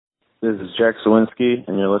This is Jack Sawinski,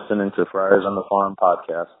 and you're listening to Friars on the Farm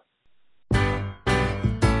podcast.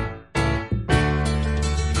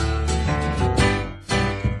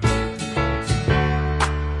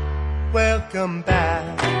 Welcome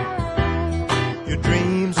back. Your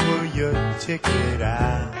dreams were your ticket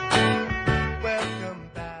out. Welcome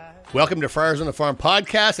back. Welcome to Friars on the Farm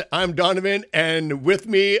podcast. I'm Donovan, and with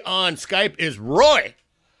me on Skype is Roy.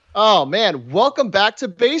 Oh, man. Welcome back to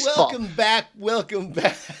baseball. Welcome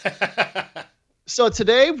back. So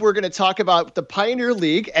today we're going to talk about the Pioneer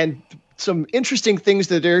League and some interesting things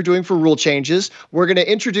that they're doing for rule changes. We're going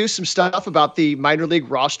to introduce some stuff about the minor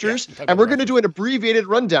league rosters, and we're going to do an abbreviated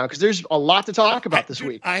rundown because there's a lot to talk about this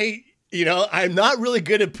week. I'm not really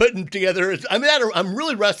good at putting together. I'm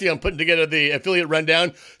really rusty on putting together the affiliate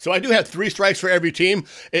rundown. So I do have 3 strikes for every team.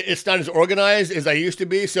 It's not as organized as I used to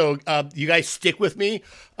be. So you guys stick with me.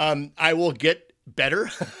 I will get better.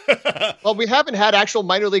 Well, we haven't had actual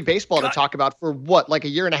minor league baseball to talk about for like a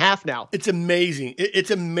year and a half now. It's amazing.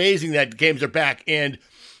 It's amazing that games are back. And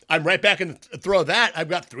I'm right back in the throw of that. I've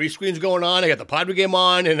got 3 screens going on. I got the Padre game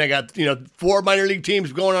on, and I got 4 minor league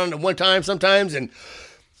teams going on at one time sometimes, and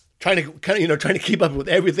trying to keep up with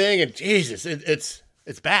everything. And Jesus,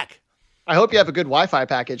 it's back. I hope you have a good Wi-Fi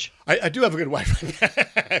package. I do have a good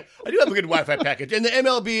Wi-Fi. I do have a good Wi-Fi package, and the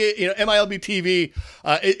MLB, MILB TV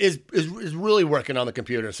is really working on the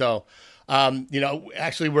computer. So,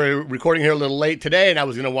 actually, we're recording here a little late today, and I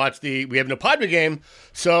was going to watch we have a Padre game,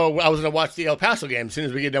 so I was going to watch the El Paso game as soon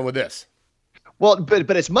as we get done with this. Well,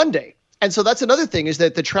 but it's Monday. And so that's another thing is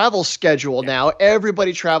that the travel schedule now,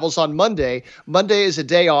 everybody travels on Monday. Monday is a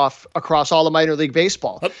day off across all of minor league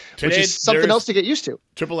baseball, which is something else to get used to.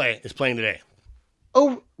 AAA is playing today.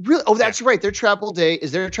 Oh, really? Oh, that's right. Their travel day,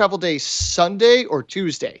 is their travel day Sunday or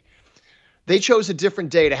Tuesday? They chose a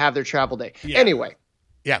different day to have their travel day. Yeah. Anyway.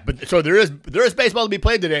 Yeah, but so there is baseball to be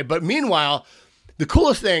played today. But meanwhile, the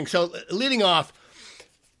coolest thing, so leading off,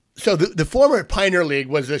 so the former Pioneer League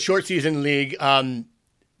was a short season league.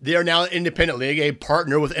 They are now an independent league, a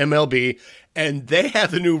partner with MLB, and they have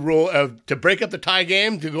the new rule of to break up the tie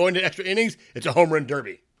game, to go into extra innings, it's a home run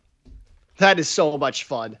derby. That is so much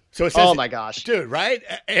fun. So it says, oh my gosh. Dude, right?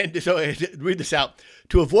 And so read this out.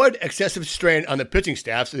 To avoid excessive strain on the pitching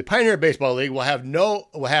staffs, the Pioneer Baseball League will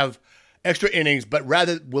have extra innings, but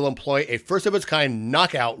rather will employ a first of its kind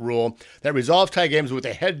knockout rule that resolves tie games with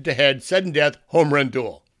a head-to-head, sudden death home run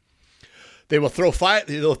duel. They'll throw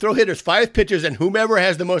hitters 5 pitches, and whomever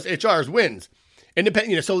has the most HRs wins.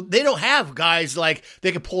 Independent, so they don't have guys like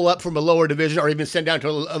they can pull up from a lower division or even send down to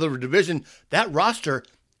another division. That roster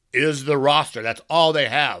is the roster. That's all they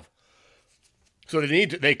have. So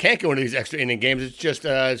they can't go into these extra inning games. It's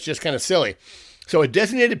just kind of silly. So a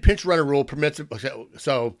designated pinch runner rule permits.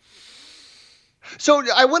 So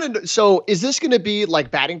I wanted to. So is this going to be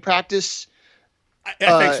like batting practice?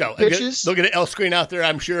 I think so. Pitches? They'll get an L screen out there,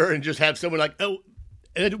 I'm sure, and just have someone like, and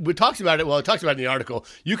it talks about it in the article.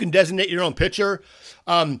 You can designate your own pitcher.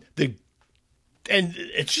 And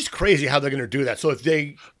it's just crazy how they're going to do that. So if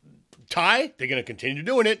they tie, they're going to continue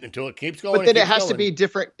doing it until it keeps going. But then it has to be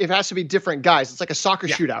different. It has to be different guys. It's like a soccer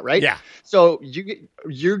shootout, right? Yeah. So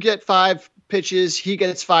you get 5 pitches, he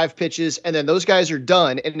gets 5 pitches, and then those guys are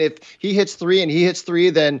done. And if he hits 3 and he hits 3,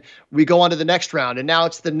 then we go on to the next round. And now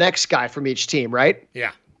it's the next guy from each team, right?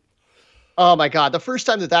 Yeah. Oh my God. The first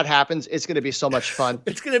time that happens, it's going to be so much fun.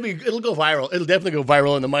 It'll go viral. It'll definitely go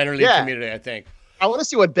viral in the minor league community, I think. I want to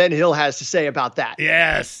see what Ben Hill has to say about that.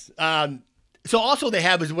 Yes. So also they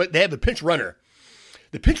have a pinch runner.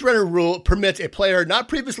 The pinch runner rule permits a player not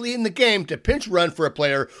previously in the game to pinch run for a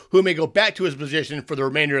player who may go back to his position for the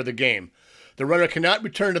remainder of the game. The runner cannot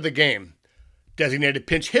return to the game. Designated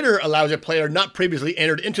pinch hitter allows a player not previously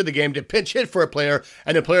entered into the game to pinch hit for a player,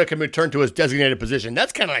 and the player can return to his designated position.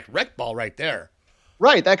 That's kind of like rec ball right there.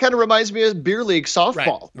 Right. That kind of reminds me of beer league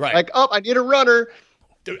softball. Right. Like, I need a runner.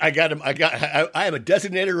 Dude, I got him. I am a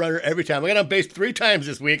designated runner every time. I got on base 3 times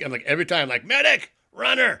this week. I'm like, every time, like, medic,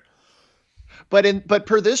 runner. But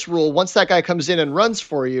per this rule, once that guy comes in and runs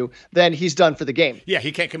for you, then he's done for the game. Yeah,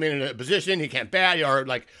 he can't come in a position. He can't bat, or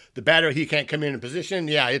like the batter, he can't come in a position.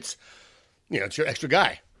 Yeah, it's your extra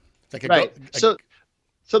guy. It's like right.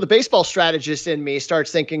 So the baseball strategist in me starts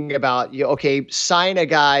thinking about, sign a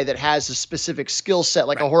guy that has a specific skill set,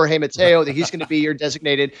 like a Jorge Mateo, that he's going to be your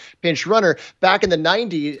designated pinch runner. Back in the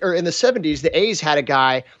 90s or in the 70s, the A's had a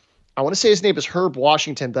guy, I want to say his name is Herb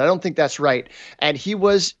Washington, but I don't think that's right. And he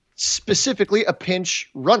was specifically a pinch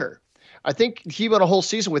runner. I think he went a whole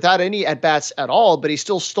season without any at-bats at all, but he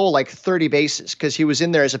still stole like 30 bases because he was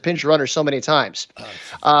in there as a pinch runner so many times.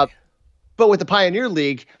 But with the Pioneer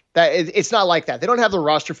League, It's not like that. They don't have the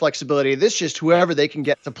roster flexibility. This is just whoever they can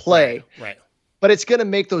get to play. Right. But it's going to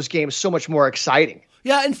make those games so much more exciting.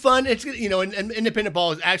 Yeah, and fun. It's, and independent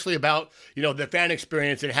ball is actually about, the fan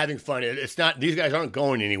experience and having fun. It's not, these guys aren't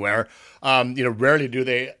going anywhere. Rarely do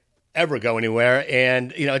they ever go anywhere.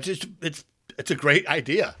 And, it's a great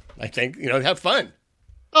idea, I think, have fun.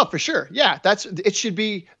 Oh, for sure. Yeah, it should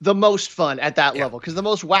be the most fun at that level because the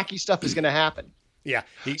most wacky stuff is going to happen. Yeah.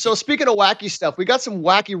 So speaking of wacky stuff, we got some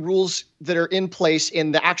wacky rules that are in place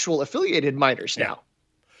in the actual affiliated minors now.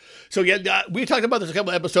 So we talked about this a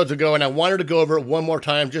couple episodes ago, and I wanted to go over it one more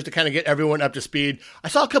time just to kind of get everyone up to speed. I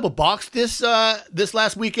saw a couple balks this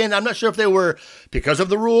last weekend. I'm not sure if they were because of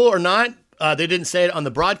the rule or not. They didn't say it on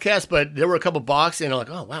the broadcast, but there were a couple balks, and I'm like,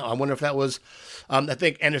 oh wow, I wonder if that was. I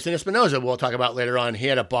think Anderson Espinoza, we'll talk about later on. He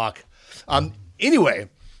had a balk. Anyway,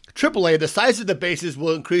 AAA, the size of the bases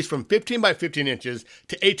will increase from 15 by 15 inches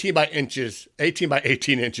to 18 by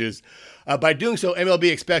 18 inches. By doing so,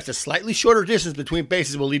 MLB expects a slightly shorter distance between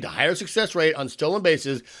bases will lead to higher success rate on stolen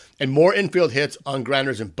bases and more infield hits on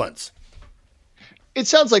grounders and bunts. It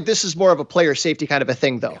sounds like this is more of a player safety kind of a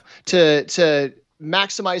thing, though, to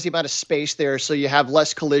maximize the amount of space there so you have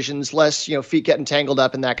less collisions, less feet getting tangled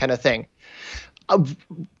up and that kind of thing.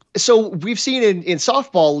 So we've seen in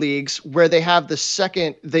softball leagues where they have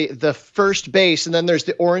the first base, and then there's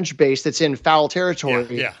the orange base that's in foul territory.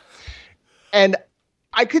 Yeah. And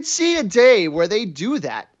I could see a day where they do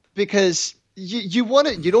that because you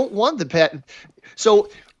don't want the pet. So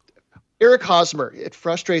Eric Hosmer, it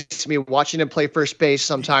frustrates me watching him play first base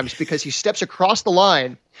sometimes because he steps across the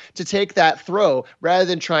line to take that throw rather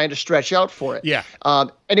than trying to stretch out for it. Yeah.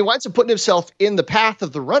 And he winds up putting himself in the path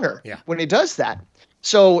of the runner when he does that.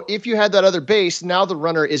 So if you had that other base, now the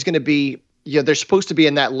runner is going to be, they're supposed to be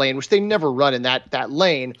in that lane, which they never run in that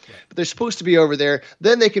lane, but they're supposed to be over there.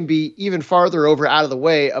 Then they can be even farther over out of the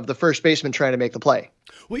way of the first baseman trying to make the play.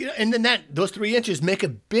 Well, and then those 3 inches make a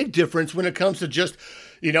big difference when it comes to just,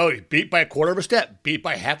 beat by a quarter of a step, beat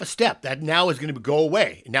by half a step. That now is going to go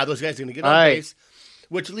away. Now those guys are going to get on base,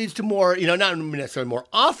 which leads to more, not necessarily more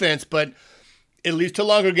offense, but it leads to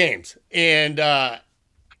longer games. And,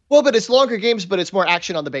 well, but it's longer games, but it's more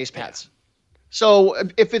action on the base paths. So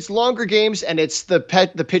if it's longer games and it's the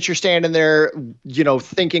pitcher standing there,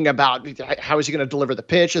 thinking about how is he going to deliver the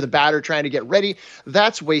pitch or the batter trying to get ready,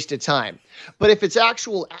 that's wasted time. But if it's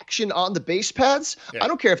actual action on the base paths, I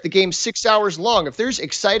don't care if the game's 6 hours long. If there's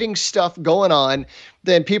exciting stuff going on,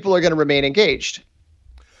 then people are going to remain engaged.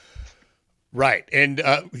 Right. And,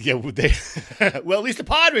 they well, at least the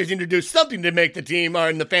Padres introduced something to make the team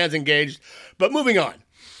and the fans engaged. But moving on.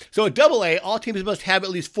 So in AA, all teams must have at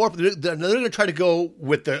least 4. They're going to try to go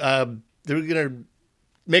with they're going to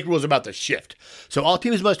make rules about the shift. So all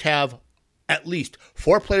teams must have at least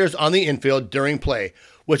 4 players on the infield during play,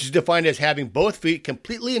 which is defined as having both feet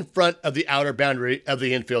completely in front of the outer boundary of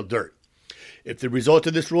the infield dirt. If the results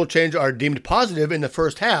of this rule change are deemed positive in the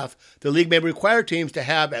first half, the league may require teams to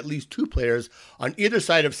have at least 2 players on either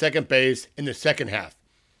side of second base in the second half.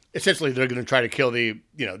 Essentially, they're going to try to kill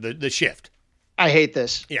the shift. I hate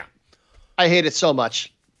this. Yeah. I hate it so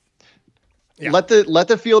much. Yeah. Let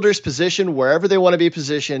the fielders position wherever they want to be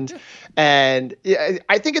positioned. And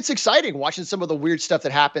I think it's exciting watching some of the weird stuff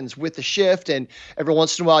that happens with the shift. And every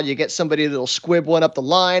once in a while you get somebody that'll squib one up the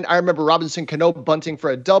line. I remember Robinson Cano bunting for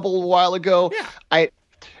a double a while ago. Yeah.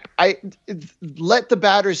 I let the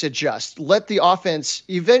batters adjust. Let the offense,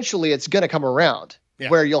 eventually it's going to come around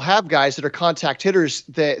where you'll have guys that are contact hitters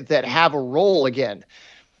that have a role again.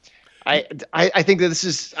 I think that this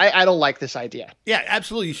is I don't like this idea. Yeah,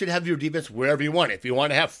 absolutely. You should have your defense wherever you want. If you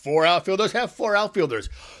want to have 4 outfielders, have 4 outfielders.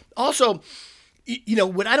 Also,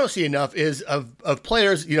 what I don't see enough is of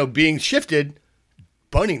players, being shifted,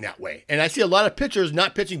 bunting that way. And I see a lot of pitchers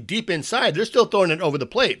not pitching deep inside. They're still throwing it over the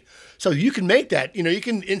plate. So you can make that, you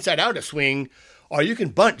can inside out a swing, or you can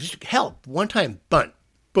bunt. Just one time bunt.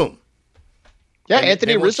 Boom. Yeah,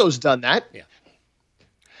 Anthony Rizzo's done that. Yeah.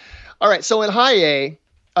 All right, so in High A,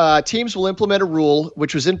 teams will implement a rule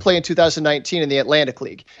which was in play in 2019 in the Atlantic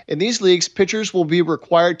League. In these leagues, pitchers will be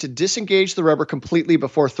required to disengage the rubber completely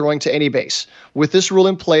before throwing to any base. With this rule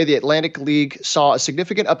in play, the Atlantic League saw a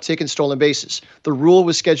significant uptick in stolen bases. The rule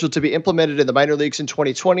was scheduled to be implemented in the minor leagues in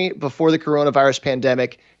 2020 before the coronavirus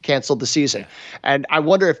pandemic canceled the season. And I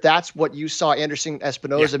wonder if that's what you saw Anderson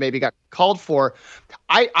Espinoza maybe got called for.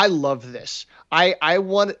 I love this. I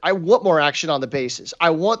want more action on the bases. I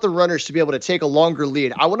want the runners to be able to take a longer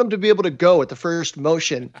lead. I want them to be able to go at the first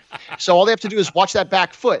motion. So all they have to do is watch that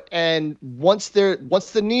back foot. And once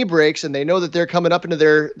the knee breaks and they know that they're coming up into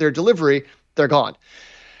their delivery, they're gone.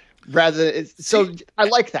 I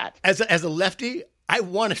like that. As a lefty, I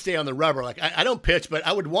want to stay on the rubber. Like I don't pitch, but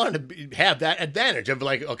I would want to have that advantage of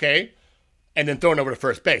like, okay, and then throwing over to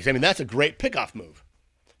first base. I mean, that's a great pickoff move.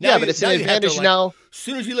 Now but it's an advantage now. As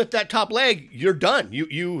soon as you lift that top leg, you're done.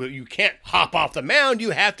 You can't hop off the mound.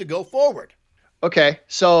 You have to go forward. Okay,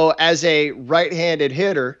 so as a right-handed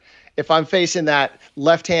hitter, if I'm facing that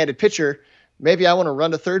left-handed pitcher, maybe I want to run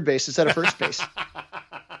to third base instead of first base.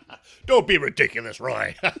 Don't be ridiculous,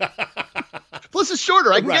 Roy. Plus, it's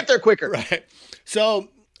shorter. I can get there quicker. Right. So,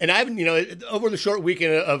 and I haven't, over the short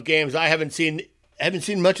weekend of games, I haven't seen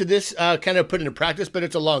much of this kind of put into practice, but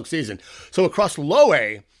it's a long season. So across low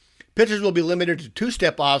A, pitchers will be limited to 2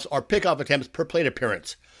 step-offs or pickoff attempts per plate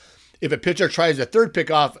appearance. If a pitcher tries a third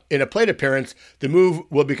pickoff in a plate appearance, the move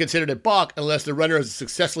will be considered a balk unless the runner is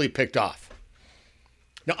successfully picked off.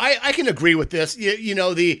 Now, I can agree with this.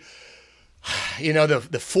 The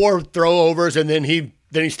 4 throwovers and then he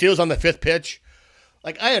steals on the 5th pitch.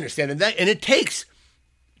 Like, I understand that, and it takes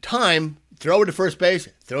time. Throw it to first base,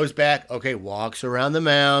 throws back, okay, walks around the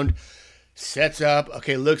mound, sets up,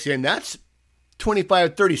 okay, looks in. That's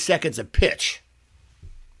 25, 30 seconds of pitch.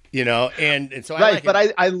 And so right, but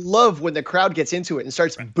I love when the crowd gets into it and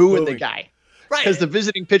starts booing the guy. Right. Because the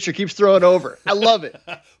visiting pitcher keeps throwing over. I love it.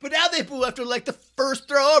 But now they boo after like the first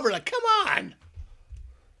throw over. Like, come on.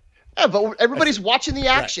 Yeah, but everybody's watching the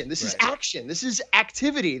action. This is action. This is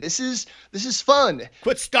activity. This is fun.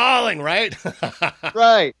 Quit stalling, right?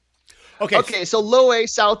 Right. Okay, so low A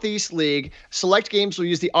Southeast League, select games will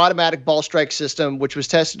use the automatic ball strike system, which was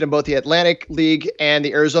tested in both the Atlantic League and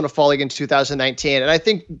the Arizona Fall League in 2019. And I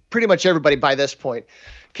think pretty much everybody by this point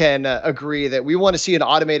can agree that we want to see an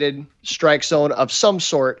automated strike zone of some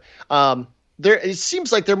sort. It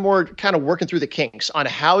seems like they're more kind of working through the kinks on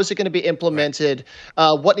how is it going to be implemented,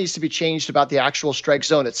 what needs to be changed about the actual strike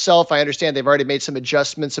zone itself. I understand they've already made some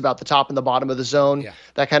adjustments about the top and the bottom of the zone,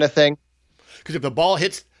 that kind of thing. Because if the ball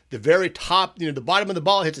hits the very top, the bottom of the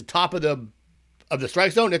ball hits the top of the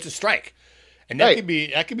strike zone, it's a strike. And that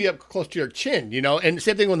could be up close to your chin, and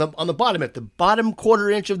same thing on the bottom. If the bottom quarter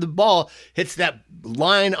inch of the ball hits that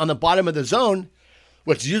line on the bottom of the zone,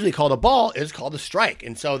 what's usually called a ball is called a strike.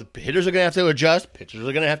 And so the hitters are going to have to adjust. Pitchers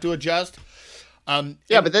are going to have to adjust.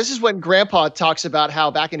 But this is when Grandpa talks about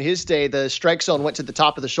how back in his day, the strike zone went to the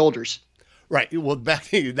top of the shoulders. Right. Well,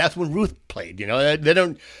 that's when Ruth played.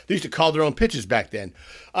 They used to call their own pitches back then.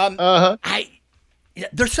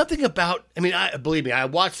 There's something about. I mean, believe me, I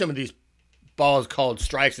watched some of these balls called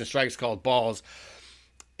strikes and strikes called balls,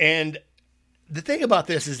 and the thing about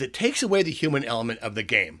this is it takes away the human element of the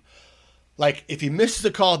game. Like if he misses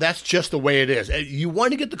a call, that's just the way it is. You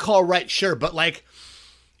want to get the call right, sure, but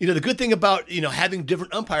the good thing about having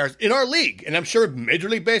different umpires in our league, and I'm sure Major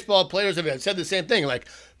League Baseball players have said the same thing. Like,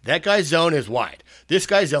 that guy's zone is wide. This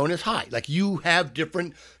guy's zone is high. Like, you have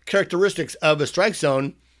different characteristics of a strike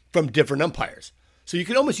zone from different umpires. So you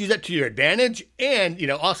can almost use that to your advantage and,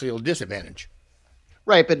 also your disadvantage.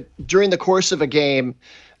 Right, but during the course of a game,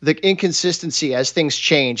 the inconsistency as things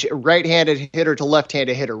change, right-handed hitter to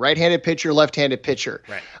left-handed hitter, right-handed pitcher, left-handed pitcher.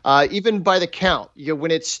 Right. Even by the count, when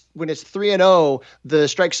it's 3-0, the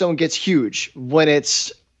strike zone gets huge. When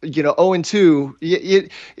it's 0-2,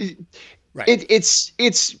 right.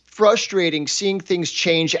 It's frustrating seeing things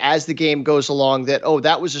change as the game goes along. That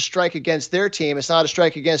that was a strike against their team. It's not a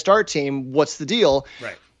strike against our team. What's the deal?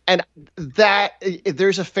 Right. And that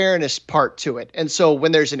there's a fairness part to it. And so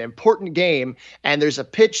when there's an important game and there's a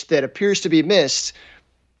pitch that appears to be missed,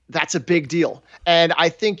 that's a big deal. And I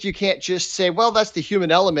think you can't just say, well, that's the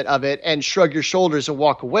human element of it and shrug your shoulders and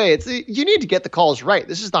walk away. You need to get the calls right.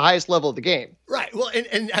 This is the highest level of the game. Right. Well,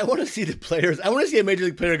 and I want to see the players. I want to see a major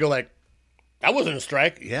league player go like, that wasn't a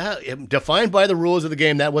strike. Yeah, defined by the rules of the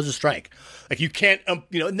game, that was a strike. Like you can't, and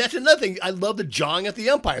that's another thing. I love the jawing at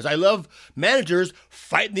the umpires. I love managers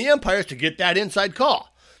fighting the umpires to get that inside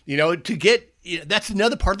call. That's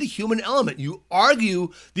another part of the human element. You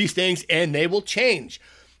argue these things and they will change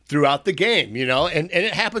throughout the game, and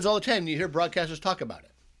it happens all the time. You hear broadcasters talk about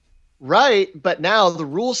it. Right, but now the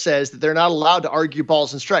rule says that they're not allowed to argue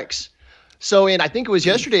balls and strikes. So I think it was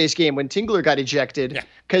yesterday's game when Tingler got ejected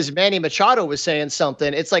because Manny Machado was saying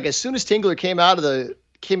something. It's like as soon as Tingler came out of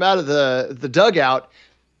the dugout,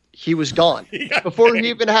 he was gone before he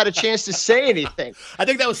even had a chance to say anything. I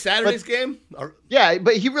think that was Saturday's game. Yeah,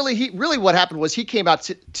 but he really what happened was he came out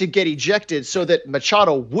to get ejected so that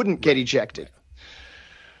Machado wouldn't get ejected.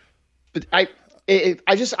 But I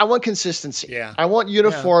want consistency. Yeah. I want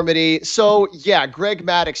uniformity. Yeah. So Greg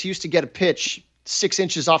Maddux used to get a pitch 6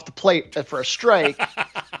 inches off the plate for a strike,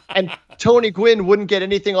 and Tony Gwynn wouldn't get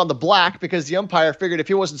anything on the black because the umpire figured if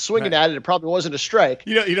he wasn't swinging at it, it probably wasn't a strike.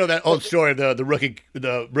 You know that old story, the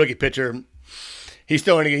rookie pitcher.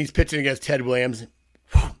 He's pitching against Ted Williams.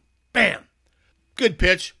 Bam. Good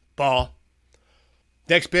pitch, ball.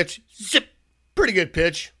 Next pitch, zip. Pretty good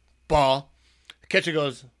pitch, ball. The catcher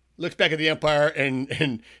looks back at the umpire,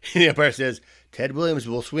 and the umpire says, Ted Williams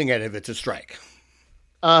will swing at it if it's a strike.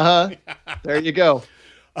 There you go.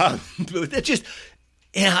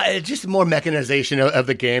 It's just more mechanization of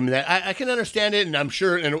the game that I can understand it, and I'm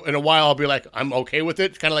sure in a while I'll be like, I'm okay with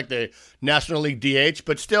it. It's kind of like the National League DH,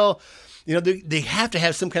 but still, they have to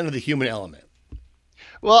have some kind of the human element.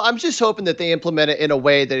 Well, I'm just hoping that they implement it in a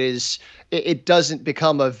way that it doesn't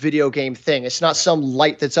become a video game thing. It's not some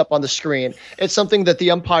light that's up on the screen. It's something that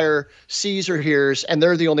the umpire sees or hears, and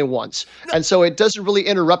they're the only ones. And so it doesn't really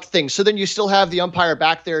interrupt things. So then you still have the umpire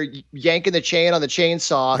back there yanking the chain on the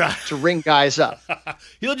chainsaw to ring guys up.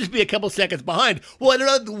 He'll just be a couple seconds behind. Well, I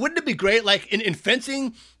don't know. Wouldn't it be great? Like in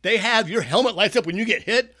fencing, they have your helmet lights up when you get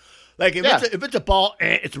hit. Like if it's a ball,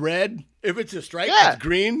 it's red. If it's a strike, it's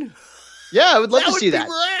green. Yeah, I would love to see that.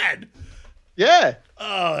 Rad. Yeah.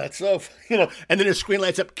 Oh, that's so, and then the screen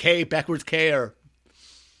lights up K, backwards K, or,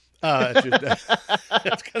 that's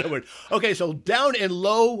kind of weird. Okay, so down in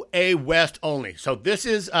low A West only. So this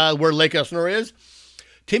is where Lake Elsinore is.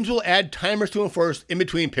 Teams will add timers to enforce in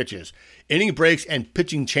between pitches, inning breaks, and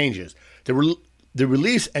pitching changes. The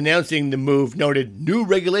release announcing the move noted new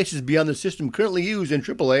regulations beyond the system currently used in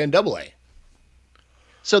AAA and AA.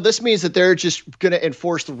 So this means that they're just going to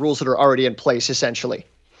enforce the rules that are already in place, essentially.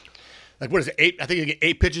 Like, what is it, 8? I think you get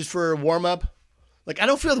 8 pitches for a warm-up. Like, I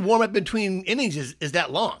don't feel the warm-up between innings is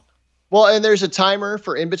that long. Well, and there's a timer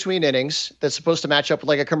for in-between innings that's supposed to match up with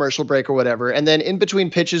like a commercial break or whatever. And then in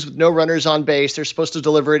between pitches with no runners on base, they're supposed to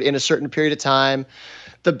deliver it in a certain period of time.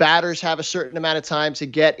 The batters have a certain amount of time to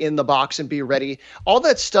get in the box and be ready. All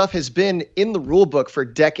that stuff has been in the rule book for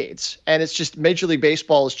decades. And it's just Major League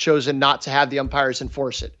Baseball has chosen not to have the umpires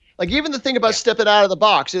enforce it. Like even the thing about stepping out of the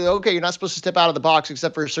box, okay, you're not supposed to step out of the box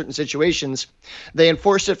except for certain situations. They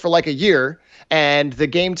enforced it for like a year, and the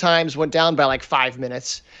game times went down by like 5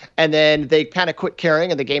 minutes. And then they kind of quit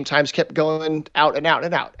caring, and the game times kept going out and out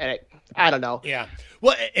and out. And I don't know. Yeah.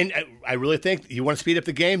 Well, and I really think you want to speed up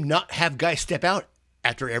the game, not have guys step out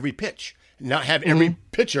after every pitch, not have every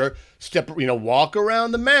pitcher walk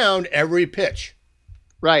around the mound every pitch.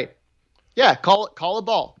 Right. Yeah. Call a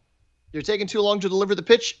ball. You're taking too long to deliver the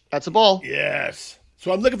pitch. That's a ball. Yes.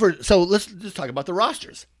 So let's just talk about the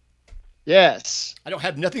rosters. Yes. I don't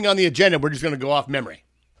have nothing on the agenda. We're just going to go off memory.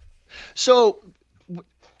 So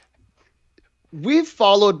we've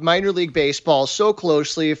followed minor league baseball so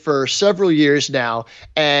closely for several years now,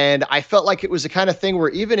 and I felt like it was the kind of thing where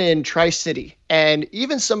even in Tri-City and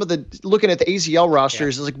even some of looking at the AZL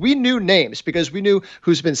rosters, it's like we knew names because we knew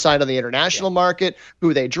who's been signed on the international market,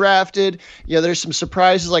 who they drafted. There's some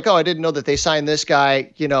surprises like, oh, I didn't know that they signed this guy,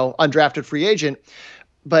 undrafted free agent.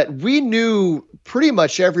 But we knew pretty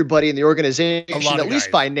much everybody in the organization, at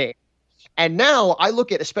least by name. And now I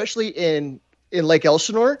look at, especially in Lake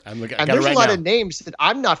Elsinore, and there's a lot of names that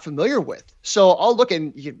I'm not familiar with. So I'll look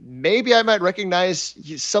and maybe I might recognize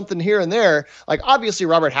something here and there. Like obviously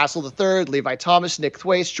Robert Hassel III, Levi Thomas, Nick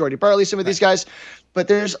Thwaites, Jordy Barley, some of these guys. But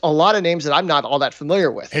there's a lot of names that I'm not all that familiar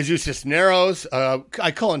with. Jesus Cisneros,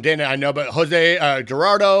 I call him Dana, I know, but Jose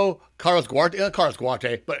Gerardo, Carlos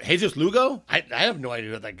Guarte, but Jesus Lugo? I have no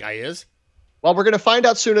idea who that guy is. Well, we're going to find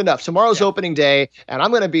out soon enough. Tomorrow's opening day, and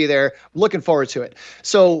I'm going to be there. Looking forward to it.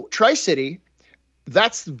 So Tri-City,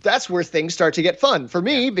 that's where things start to get fun for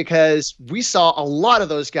me because we saw a lot of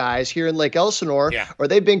those guys here in Lake Elsinore, or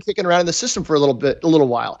they've been kicking around in the system for a little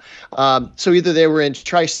while. So either they were in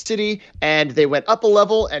Tri-City and they went up a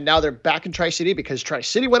level, and now they're back in Tri-City because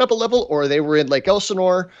Tri-City went up a level, or they were in Lake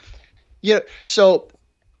Elsinore. So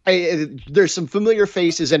there's some familiar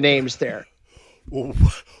faces and names there. Well,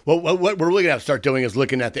 what we're really going to start doing is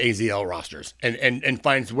looking at the AZL rosters and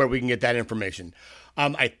find where we can get that information.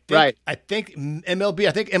 I think MLB,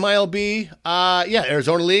 I think MILB,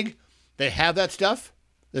 Arizona League, they have that stuff.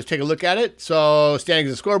 Let's take a look at it. So standings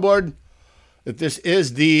and scoreboard. If this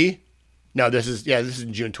is this is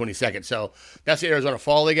June 22nd. So that's the Arizona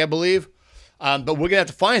Fall League, I believe. But we're gonna have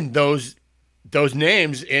to find those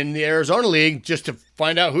names in the Arizona League just to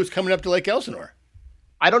find out who's coming up to Lake Elsinore.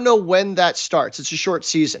 I don't know when that starts. It's a short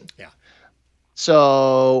season. Yeah.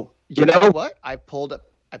 So you know what? I pulled up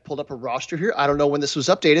a roster here. I don't know when this was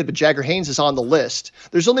updated, but Jagger Haynes is on the list.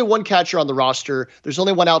 There's only one catcher on the roster. There's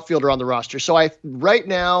only one outfielder on the roster. So right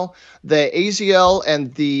now, the AZL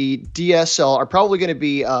and the DSL are probably going to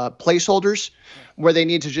be placeholders where they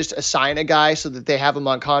need to just assign a guy so that they have him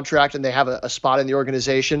on contract and they have a spot in the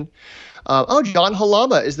organization. John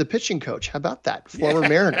Halama is the pitching coach. How about that? Former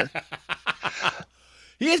Mariner.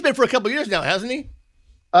 He has been for a couple of years now, hasn't he?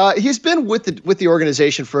 He's been with the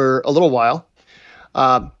organization for a little while.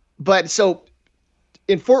 But so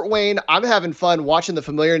in Fort Wayne, I'm having fun watching the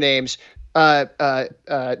familiar names.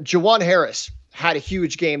 Juwan Harris had a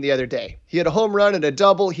huge game the other day. He had a home run and a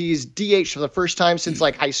double. He's DH for the first time since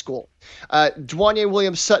like high school. Dwanye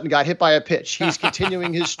Williams-Sutton got hit by a pitch. He's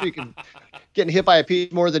continuing his streak of getting hit by a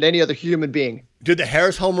pitch more than any other human being. Dude, the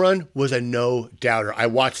Harris home run was a no-doubter. I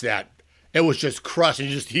watched that. It was just crushed. And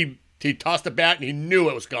he tossed the bat and he knew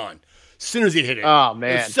it was gone as soon as he hit it. Oh,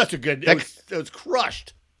 man. It was such a good – it was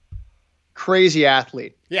crushed. Crazy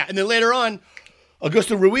athlete. Yeah, and then later on,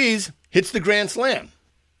 Augusto Ruiz hits the grand slam.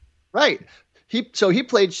 Right. He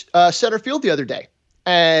played center field the other day,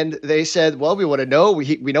 and they said, well, we want to know.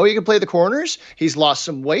 We know he can play the corners. He's lost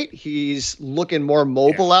some weight. He's looking more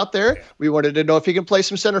mobile out there. Yeah. We wanted to know if he can play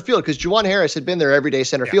some center field because Juwan Harris had been their everyday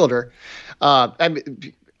center fielder. I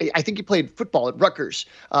think he played football at Rutgers.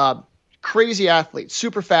 Crazy athlete,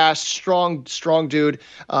 super fast, strong dude.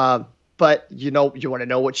 But you want to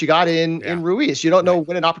know what you got in Ruiz. You don't know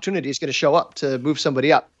when an opportunity is going to show up to move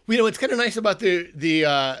somebody up. What's kind of nice about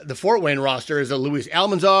the Fort Wayne roster is that Luis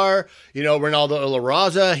Almanzar, Ronaldo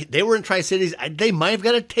Olaraza, they were in Tri-Cities. They might have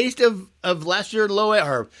got a taste of last year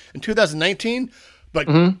or in 2019, but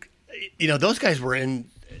those guys were in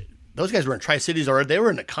Tri-Cities or they were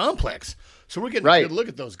in the complex. So we're getting a good look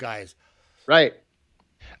at those guys. Right.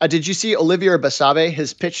 Did you see Olivier Basabe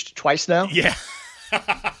has pitched twice now? Yeah.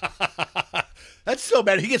 That's so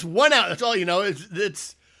bad. He gets one out. That's all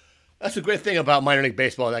That's a great thing about minor league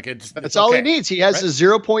baseball. That's all he needs. He has a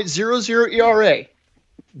 0.00 ERA.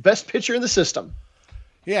 Best pitcher in the system.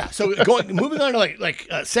 Yeah. So moving on to like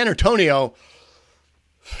San Antonio,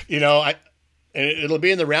 it'll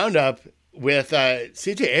be in the roundup with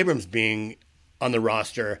C.J. Abrams being on the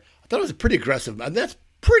roster. I thought it was pretty aggressive. That's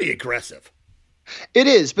pretty aggressive. It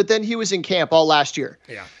is, but then he was in camp all last year.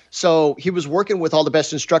 Yeah. So he was working with all the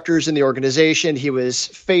best instructors in the organization. He was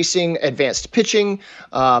facing advanced pitching.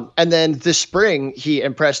 And then this spring, he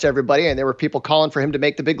impressed everybody, and there were people calling for him to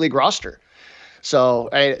make the big league roster. So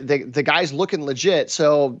the guy's looking legit,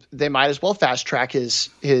 so they might as well fast track his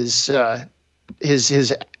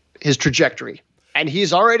trajectory. And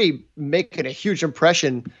he's already making a huge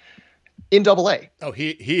impression in Double-A. Oh,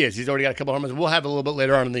 he is. He's already got a couple of home runs. We'll have a little bit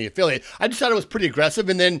later on in the affiliate. I just thought it was pretty aggressive,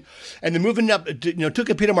 and then moving up, took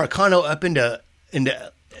a Peter Marcano up into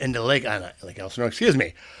Lake Elsinore. Excuse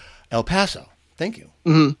me, El Paso. Thank you.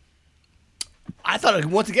 Mm-hmm. I thought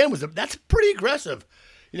once again that's pretty aggressive.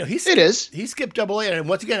 It is. He skipped Double-A, and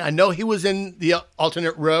once again, I know he was in the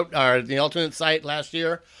alternate route or the alternate site last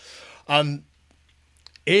year.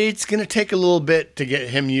 It's going to take a little bit to get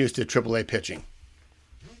him used to Triple-A pitching.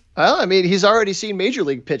 Well, I mean, he's already seen major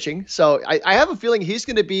league pitching, so I have a feeling he's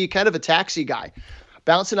going to be kind of a taxi guy,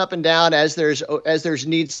 bouncing up and down as there's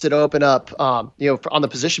needs to open up, on the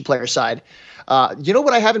position player side.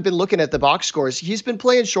 What I haven't been looking at the box scores. He's been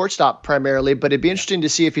playing shortstop primarily, but it'd be interesting to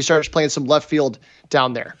see if he starts playing some left field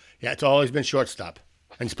down there. Yeah, it's always been shortstop,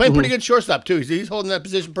 and he's playing pretty good shortstop too. He's holding that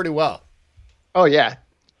position pretty well. Oh yeah,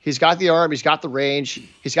 he's got the arm, he's got the range,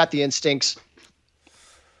 he's got the instincts.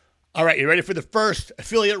 All right, you ready for the first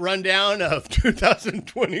affiliate rundown of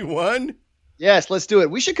 2021? Yes, let's do it.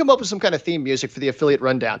 We should come up with some kind of theme music for the affiliate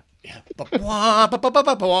rundown. Yeah. I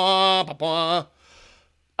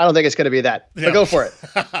don't think it's going to be that, but go for it.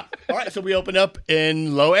 All right, so we open up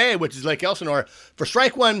in Low A, which is Lake Elsinore. For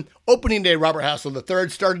strike one, opening day, Robert Hassel III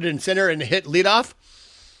started in center and hit leadoff.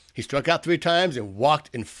 He struck out 3 times and walked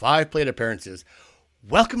in 5 plate appearances.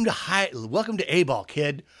 Welcome to A-ball,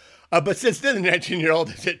 kid. But since then, the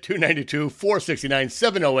 19-year-old has hit 292, 469,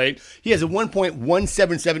 708. He has a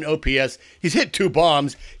 1.177 OPS. He's hit 2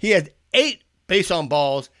 bombs. He has 8 base on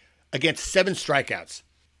balls against 7 strikeouts.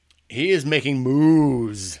 He is making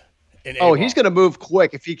moves in A-ball. Oh, he's going to move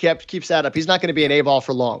quick if he keeps that up. He's not going to be an A-ball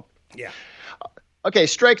for long. Yeah. Okay,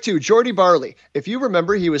 strike 2, Jordy Barley. If you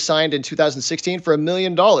remember, he was signed in 2016 for $1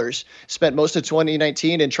 million. Spent most of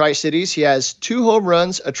 2019 in Tri-Cities. He has 2 home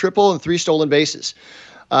runs, a triple, and 3 stolen bases.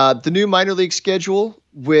 The new minor league schedule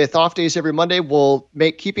with off days every Monday will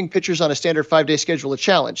make keeping pitchers on a standard 5-day schedule a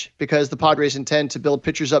challenge because the Padres intend to build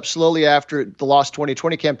pitchers up slowly after the lost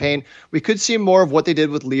 2020 campaign. We could see more of what they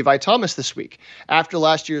did with Levi Thomas this week. After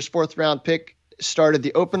last year's 4th-round pick started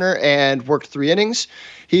the opener and worked 3 innings,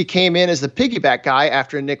 he came in as the piggyback guy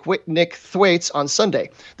after Nick Thwaites on Sunday.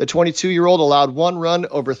 The 22-year-old allowed 1 run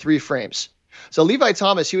over 3 frames. So Levi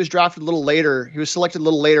Thomas, he was drafted a little later. He was selected a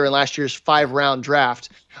little later in last year's 5-round draft.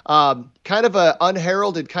 Kind of a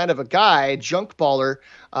unheralded kind of a guy, junk baller.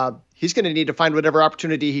 He's going to need to find whatever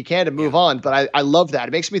opportunity he can to move on. But I love that.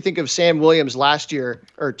 It makes me think of Sam Williams last year,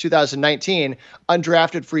 or 2019,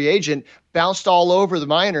 undrafted free agent, bounced all over the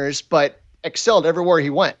minors, but excelled everywhere he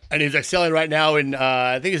went. And he's excelling right now in,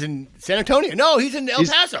 I think he's in San Antonio. No, he's in El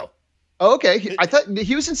Paso. Oh, okay. I thought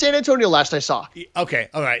he was in San Antonio last I saw. Okay.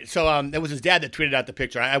 All right. So that was his dad that tweeted out the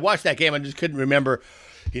picture. I watched that game. I just couldn't remember.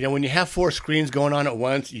 When you have 4 screens going on at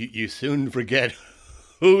once, you soon forget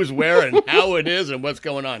who's where and how it is and what's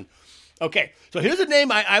going on. Okay. So here's a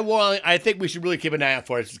name I think we should really keep an eye out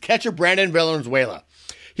for. It's catcher Brandon Valenzuela.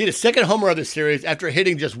 He had a second homer of the series after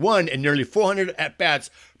hitting just 1 in nearly 400 at-bats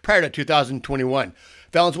prior to 2021.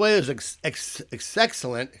 Valenzuela is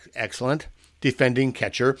excellent defending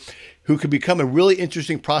catcher who could become a really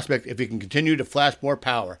interesting prospect if he can continue to flash more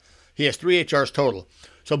power. He has 3 HRs total.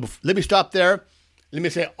 So let me stop there. Let me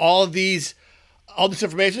say all this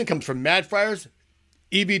information comes from Mad Friars,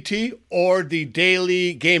 EBT, or the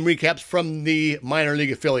daily game recaps from the minor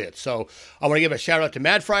league affiliates. So I want to give a shout out to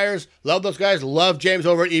Mad Friars. Love those guys. Love James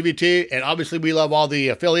over at EBT. And obviously we love all the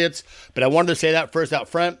affiliates. But I wanted to say that first out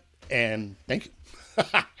front. And thank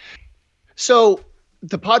you. So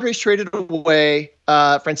the Padres traded away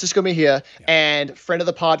Francisco Mejia and friend of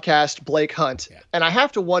the podcast, Blake Hunt. Yeah. And I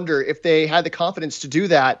have to wonder if they had the confidence to do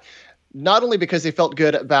that, not only because they felt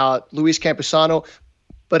good about Luis Campusano,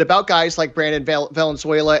 but about guys like Brandon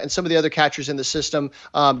Valenzuela and some of the other catchers in the system,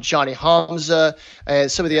 Johnny Hamza, and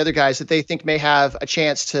some of the other guys that they think may have a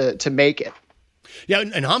chance to make it. Yeah,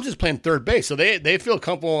 and Hamza's playing third base, so they feel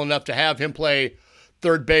comfortable enough to have him play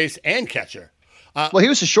third base and catcher. Well, he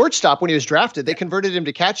was a shortstop when he was drafted. They converted him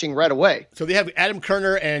to catching right away. So they have Adam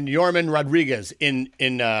Kerner and Yorman Rodriguez in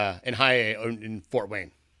Fort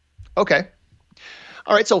Wayne. Okay.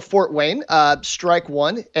 All right, so Fort Wayne, strike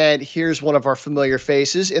one, and here's one of our familiar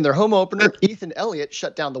faces. In their home opener, Ethan Elliott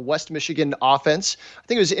shut down the West Michigan offense. I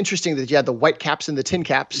think it was interesting that you had the white caps and the tin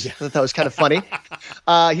caps. Yeah. I thought that was kind of funny.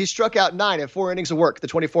 He struck out 9 in 4 innings of work. The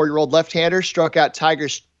 24-year-old left-hander struck out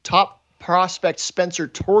Tigers' top prospect Spencer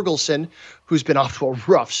Torgelson, who's been off to a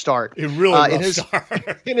rough start. A really rough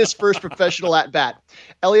start. In his first professional at-bat.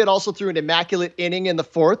 Elliott also threw an immaculate inning in the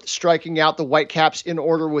 4th, striking out the Whitecaps in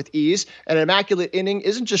order with ease. And an immaculate inning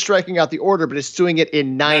isn't just striking out the order, but it's doing it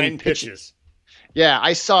in 9 pitches. Yeah,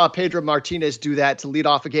 I saw Pedro Martinez do that to lead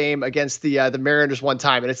off a game against the Mariners one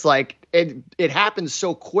time. And it's like, it happens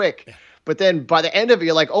so quick. But then by the end of it,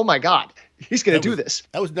 you're like, oh my God, he's going to do this.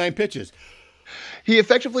 That was 9 pitches. He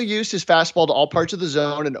effectively used his fastball to all parts of the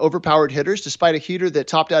zone and overpowered hitters despite a heater that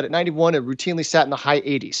topped out at 91 and routinely sat in the high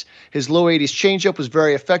 80s. His low 80s changeup was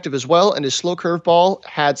very effective as well, and his slow curveball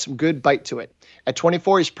had some good bite to it. At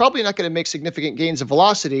 24, he's probably not going to make significant gains of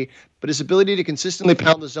velocity, but his ability to consistently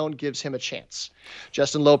pound the zone gives him a chance.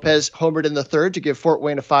 Justin Lopez homered in the 3rd to give Fort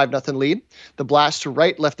Wayne a 5-0 lead. The blast to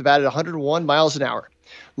right left the bat at 101 miles an hour.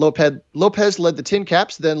 Lopez led the Tin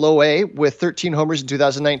Caps, then Low A, with 13 homers in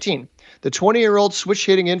 2019. The 20-year-old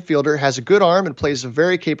switch-hitting infielder has a good arm and plays a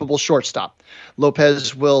very capable shortstop.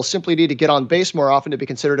 Lopez will simply need to get on base more often to be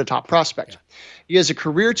considered a top prospect. He has a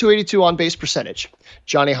career .282 on-base percentage.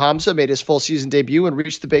 Johnny Hamza made his full season debut and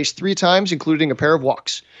reached the base 3 times, including a pair of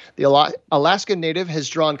walks. The Alaska native has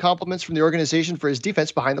drawn compliments from the organization for his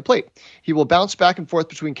defense behind the plate. He will bounce back and forth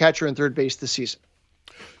between catcher and third base this season.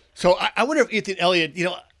 So I wonder if Ethan Elliott,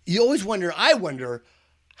 you always wonder,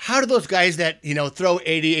 how do those guys that, throw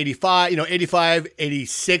 80, 85, 85,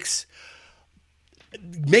 86,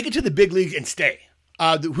 make it to the big league and stay?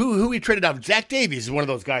 Who he traded out? Zach Davies is one of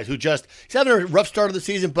those guys who he's having a rough start of the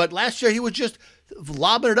season, but last year he was just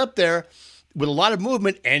lobbing it up there with a lot of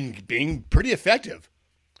movement and being pretty effective.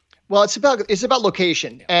 Well, it's about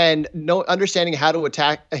location and understanding how to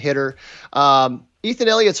attack a hitter. Ethan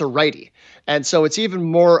Elliott's a righty. And so it's even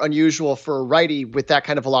more unusual for a righty with that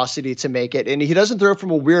kind of velocity to make it. And he doesn't throw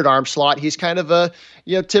from a weird arm slot. He's kind of a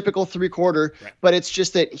typical 3-quarter, right. But it's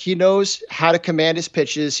just that he knows how to command his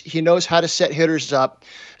pitches. He knows how to set hitters up.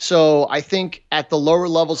 So I think at the lower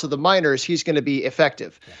levels of the minors, he's going to be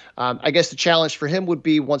effective. Yeah. I guess the challenge for him would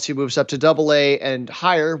be once he moves up to AA and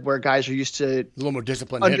higher, where guys are used to a little more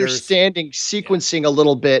disciplined understanding hitters. Sequencing a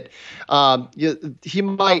little bit.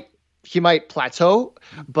 He might plateau,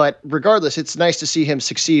 but regardless, it's nice to see him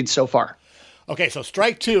succeed so far. Okay, so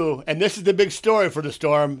strike 2, and this is the big story for the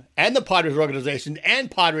Storm and the Padres organization and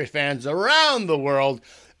Padres fans around the world.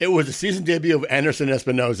 It was the season debut of Anderson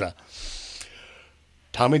Espinoza.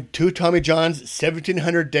 Tommy John's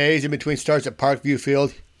 1,700 days in between starts at Parkview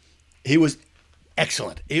Field. He was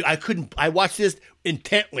excellent. I watched this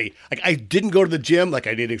intently. Like, I didn't go to the gym. Like,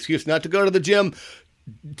 I need an excuse not to go to the gym,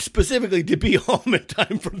 specifically to be home in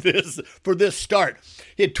time for this start.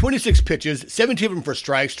 He had 26 pitches, 17 of them for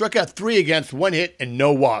strikes, struck out 3 against, 1 hit, and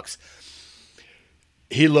no walks.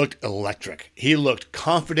 He looked electric. He looked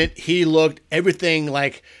confident. He looked everything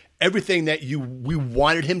that we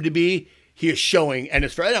wanted him to be. He is showing, and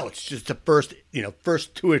it's just the first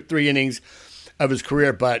 2 or 3 innings of his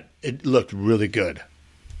career, but it looked really good.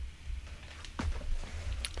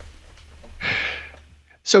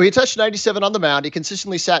 So he touched 97 on the mound. He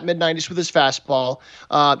consistently sat mid-90s with his fastball.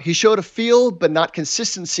 He showed a feel, but not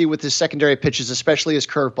consistency with his secondary pitches, especially his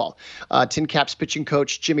curveball. Tin Caps pitching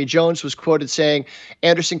coach Jimmy Jones was quoted saying,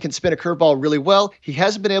 "Anderson can spin a curveball really well. He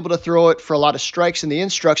hasn't been able to throw it for a lot of strikes in the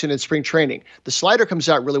instruction in spring training. The slider comes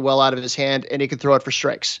out really well out of his hand, and he can throw it for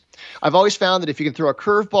strikes. I've always found that if you can throw a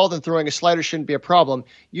curveball, then throwing a slider shouldn't be a problem.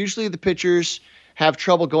 Usually the pitchers have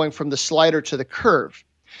trouble going from the slider to the curve.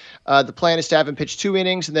 The plan is to have him pitch 2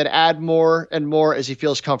 innings and then add more and more as he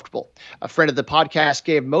feels comfortable." A friend of the podcast,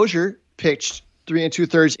 Gabe Mosier, pitched 3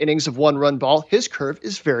 2/3 innings of 1-run ball. His curve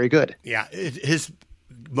is very good. Yeah, his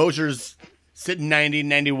Mosier's sitting 90,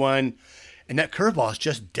 91, and that curveball is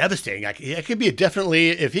just devastating. It could be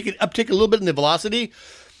definitely, if he could uptick a little bit in the velocity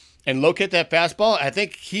and locate that fastball, I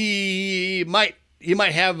think he might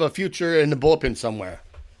have a future in the bullpen somewhere.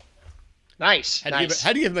 Nice. Had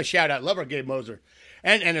to give him a shout out. Love our Gabe Mosier.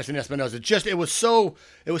 And Anderson Espinosa. It was so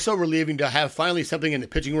relieving to have finally something in the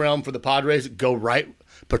pitching realm for the Padres go right,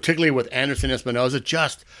 particularly with Anderson Espinosa.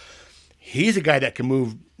 He's a guy that can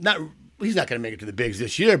move. He's not going to make it to the bigs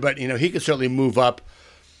this year, but he can certainly move up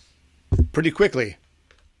pretty quickly.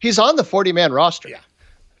 He's on the 40-man roster. Yeah.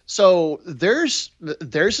 So there's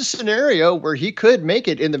a scenario where he could make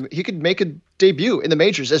it he could make a debut in the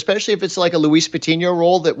majors, especially if it's like a Luis Patino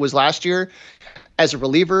role that was last year as a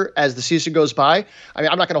reliever as the season goes by. I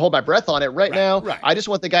mean, I'm not going to hold my breath on it right now. Right. I just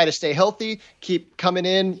want the guy to stay healthy, keep coming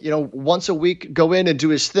in, once a week, go in and do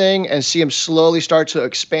his thing and see him slowly start to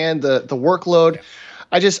expand the workload.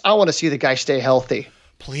 Yeah. I want to see the guy stay healthy.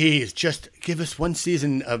 Please just give us one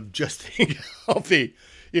season of just staying healthy,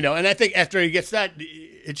 and I think after he gets that,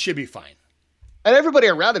 it should be fine. And everybody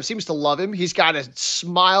around him seems to love him. He's got a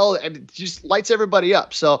smile and just lights everybody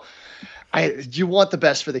up. So you want the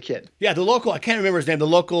best for the kid. Yeah, the local, I can't remember his name, the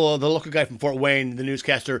local guy from Fort Wayne, the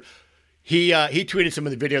newscaster, he tweeted some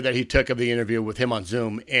of the video that he took of the interview with him on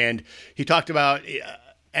Zoom, and he talked about,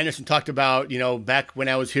 Anderson talked about, back when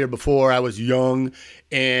I was here before, I was young,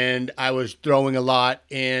 and I was throwing a lot,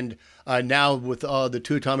 and now with the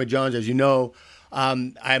 2 Tommy Johns, as you know,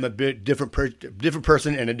 I'm a bit different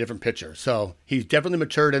person and a different pitcher. So he's definitely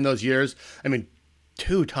matured in those years. I mean,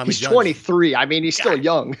 2 Tommy Johns. He's 23. I mean, he's still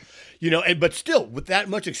young. But still, with that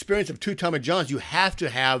much experience of 2 Tommy Johns, you have to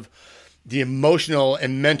have the emotional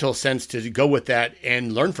and mental sense to go with that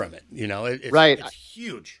and learn from it. It's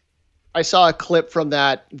huge. I saw a clip from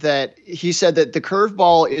that he said that the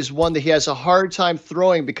curveball is one that he has a hard time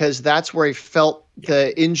throwing because that's where he felt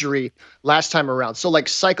the injury last time around. So like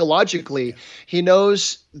psychologically, he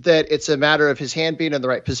knows that it's a matter of his hand being in the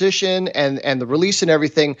right position and the release and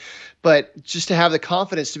everything. But just to have the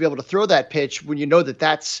confidence to be able to throw that pitch when you know that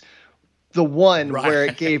that's the one where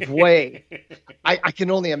it gave way, I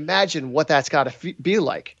can only imagine what that's got to be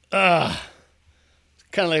like.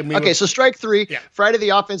 Kind of like me. Okay, so strike 3. Yeah. Friday, the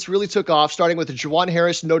offense really took off, starting with a Juwan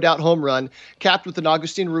Harris no doubt home run, capped with an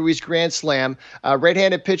Agustin Ruiz grand slam.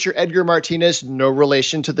 Right-handed pitcher Edgar Martinez, no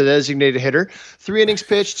relation to the designated hitter. 3 innings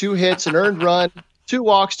pitched, 2 hits, an earned run, 2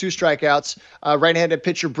 walks, 2 strikeouts. Right-handed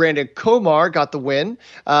pitcher Brandon Komar got the win.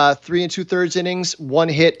 3 2/3 innings, 1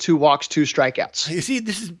 hit, 2 walks, 2 strikeouts. You see,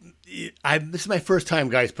 this is my first time,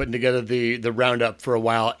 guys, putting together the roundup for a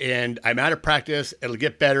while, and I'm out of practice. It'll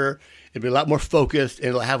get better. It'll be a lot more focused, and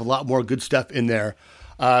it'll have a lot more good stuff in there.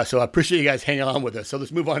 So I appreciate you guys hanging on with us. So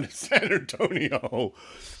let's move on to San Antonio.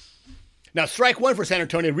 Now, strike 1 for San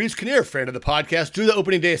Antonio. Reeves Kinnear, friend of the podcast, drew the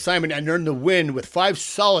opening day assignment and earned the win with 5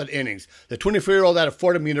 solid innings. The 24-year-old out of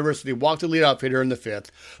Fordham University walked the leadoff hitter in the 5th,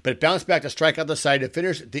 but bounced back to strike out the side to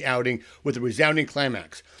finish the outing with a resounding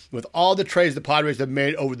climax. With all the trades the Padres have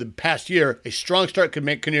made over the past year, a strong start could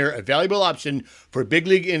make Kinnear a valuable option for big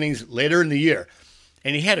league innings later in the year.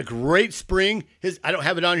 And he had a great spring. I don't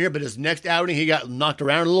have it on here, but his next outing, he got knocked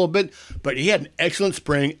around a little bit. But he had an excellent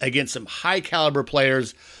spring against some high-caliber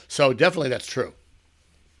players. So definitely that's true.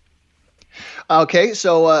 Okay,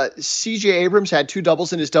 so C.J. Abrams had 2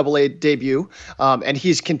 doubles in his Double-A debut, and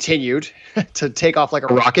he's continued to take off like a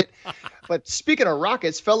rocket. But speaking of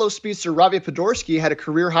Rockets, fellow speedster Robbie Podorsky had a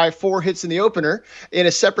career-high 4 hits in the opener. In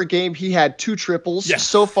a separate game, he had 2 triples. Yes.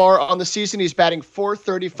 So far on the season, he's batting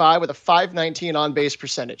 .435 with a .519 on-base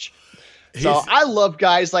percentage. So I love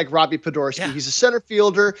guys like Robbie Podorsky. Yeah. He's a center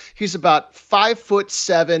fielder. He's about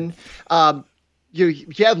 5'7".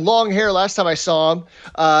 He had long hair last time I saw him.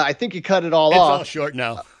 I think he cut it all off. It's all short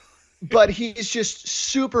now. But he's just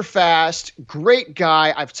super fast, great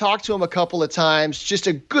guy. I've talked to him a couple of times, just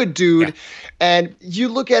a good dude. Yeah. And you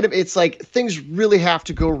look at him, it's like things really have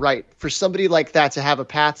to go right for somebody like that to have a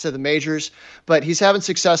path to the majors. But he's having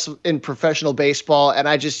success in professional baseball, and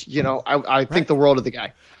I just, I think the world of the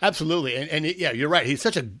guy. Absolutely. And yeah, you're right. He's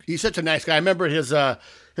such a nice guy. I remember his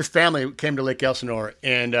family came to Lake Elsinore,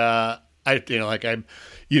 and me,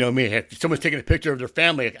 if someone's taking a picture of their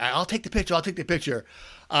family, I'll take the picture.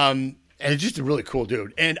 And it's just a really cool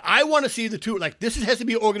dude. And I want to see the two, this has to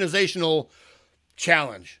be an organizational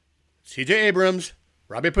challenge. CJ Abrams,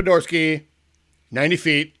 Robbie Podorsky, 90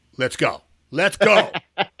 feet. Let's go.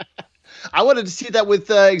 I wanted to see that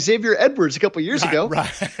with Xavier Edwards a couple years ago.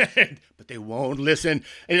 Right. But they won't listen.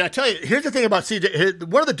 And I tell you, here's the thing about CJ.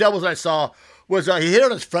 One of the doubles I saw was he hit it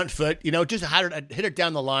on his front foot, just hit it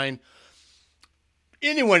down the line.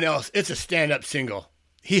 Anyone else, it's a stand-up single.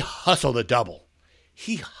 He hustled a double.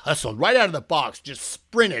 He hustled right out of the box, just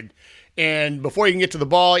sprinted. And before he can get to the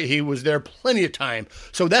ball, he was there plenty of time.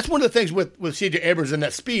 So that's one of the things with C.J. Abrams and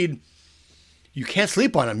that speed. You can't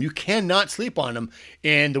sleep on him. You cannot sleep on him.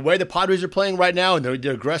 And the way the Padres are playing right now, and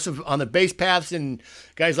they're aggressive on the base paths, and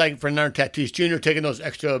guys like Fernando Tatis Jr. taking those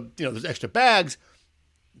extra bags,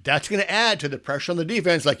 that's going to add to the pressure on the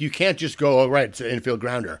defense. You can't just go, right, it's an infield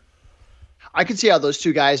grounder. I can see how those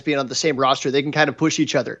two guys being on the same roster, they can kind of push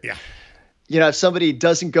each other. Yeah. If somebody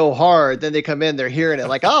doesn't go hard, then they come in, they're hearing it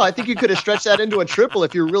I think you could have stretched that into a triple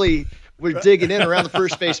if you really were digging in around the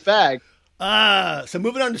first base bag. So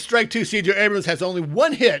moving on to strike 2, C.J. Abrams has only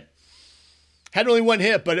one hit. Had only one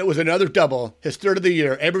hit, but it was another double, his third of the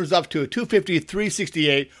year. Abrams up to a 250,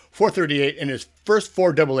 368, 438 in his first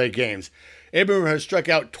 4 AA games. Abrams has struck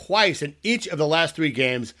out twice in each of the last 3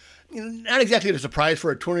 games. Not exactly a surprise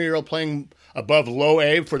for a 20-year-old playing above low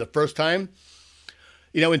A for the first time.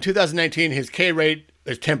 In 2019, his K rate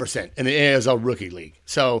is 10% in the ASL Rookie League.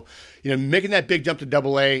 So, making that big jump to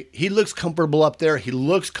AA, he looks comfortable up there. He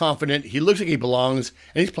looks confident. He looks like he belongs,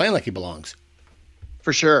 and he's playing like he belongs.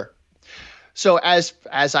 For sure. So, as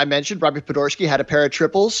I mentioned, Robbie Podorsky had a pair of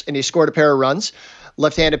triples, and he scored a pair of runs.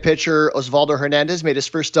 Left-handed pitcher Osvaldo Hernandez made his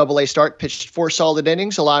first AA start, pitched 4 solid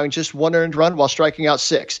innings, allowing just 1 earned run while striking out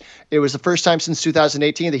 6. It was the first time since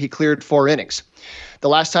 2018 that he cleared 4 innings. The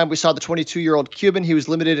last time we saw the 22-year-old Cuban, he was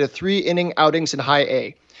limited to 3 inning outings in high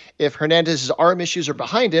A. If Hernandez's arm issues are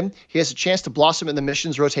behind him, he has a chance to blossom in the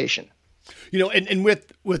Mission's rotation. And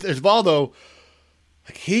with Osvaldo,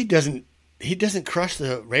 he doesn't crush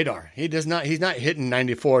the radar. He's not hitting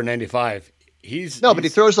 94, 95. But he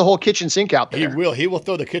throws the whole kitchen sink out there. He will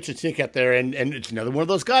throw the kitchen sink out there, and it's another one of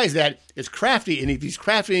those guys that is crafty, and if he's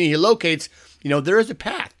crafty and he locates, there is a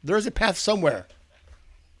path. There is a path somewhere.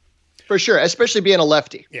 For sure, especially being a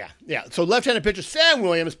lefty. Yeah. So left-handed pitcher Sam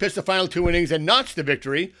Williams pitched the final 2 innings and notched the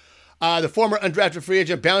victory. The former undrafted free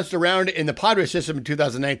agent bounced around in the Padres system in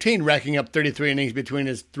 2019, racking up 33 innings between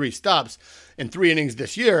his 3 stops. In 3 innings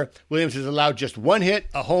this year, Williams has allowed just 1 hit,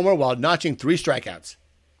 a homer, while notching 3 strikeouts.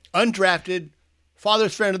 Undrafted,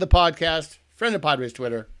 father's friend of the podcast, friend of Padres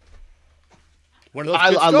Twitter. One of those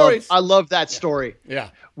good stories. I love that story. Yeah.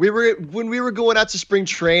 When we were going out to spring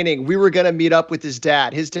training, we were going to meet up with his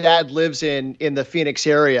dad. His dad lives in the Phoenix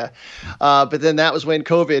area. But then that was when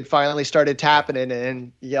COVID finally started tapping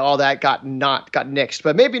and all that got nixed.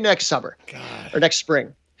 But maybe next summer or next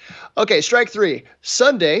spring. Okay, strike 3.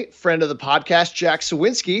 Sunday, friend of the podcast, Jack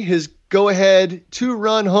Sawinski, his go-ahead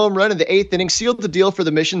 2-run home run in the 8th inning sealed the deal for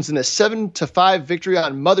the Missions in a 7-5 victory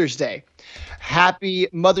on Mother's Day. Happy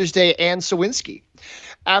Mother's Day, Ann Sawinski.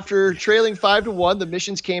 After trailing 5-1, the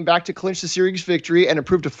Missions came back to clinch the series victory and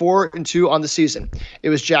improved to 4-2 on the season. It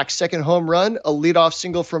was Jack's second home run, a leadoff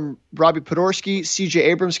single from Robbie Podorsky. C.J.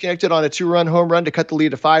 Abrams connected on a 2-run home run to cut the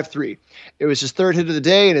lead to 5-3. It was his 3rd hit of the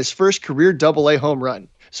day and his first career AA home run.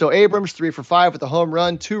 So Abrams 3 for 5 with a home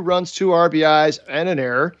run, 2 runs, 2 RBIs, and an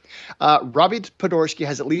error. Robbie Podorsky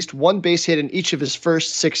has at least 1 base hit in each of his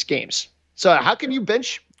first 6 games. So how can you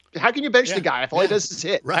bench the guy if all he does is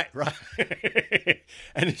hit? Right.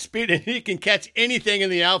 And his speed, and he can catch anything in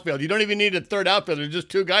the outfield. You don't even need a third outfielder, just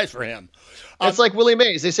 2 guys for him. It's like Willie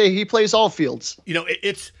Mays. They say he plays all fields.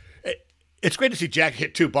 It's great to see Jack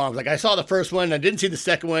hit 2 bombs. I saw the first one, I didn't see the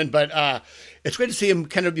second one, but it's great to see him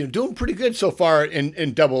kind of doing pretty good so far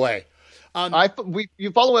in AA.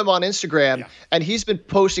 You follow him on Instagram, Yeah. and he's been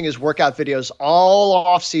posting his workout videos all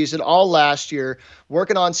off season, all last year,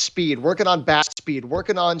 working on speed, working on bat speed,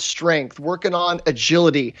 working on strength, working on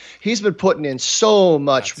agility. He's been putting in so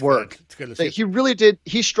much work. It's good to That see. he really did.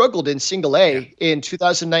 He struggled in single A in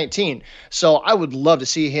 2019. So I would love to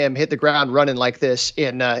see him hit the ground running like this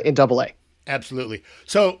in double A. Absolutely.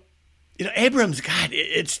 So, Abrams, God,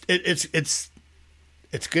 it's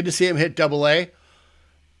good to see him hit double A.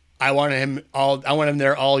 I want him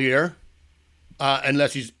there all year,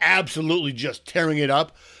 unless he's absolutely just tearing it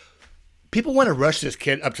up. People want to rush this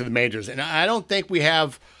kid up to the majors, and I don't think we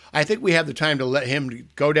have. I think we have the time to let him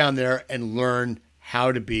go down there and learn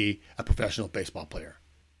how to be a professional baseball player.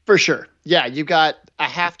 For sure. Yeah, you've got a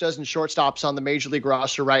half dozen shortstops on the major league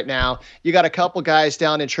roster right now. You got a couple guys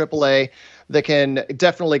down in AAA that can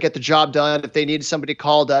definitely get the job done. If they need somebody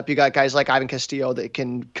called up, you got guys like Ivan Castillo that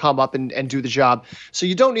can come up and do the job. So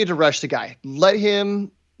you don't need to rush the guy. Let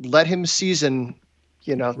him season,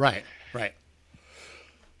 Right.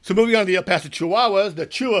 So moving on to the El Paso Chihuahuas, the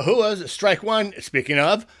Chihuahuas, strike one, speaking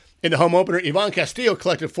of. In the home opener, Ivan Castillo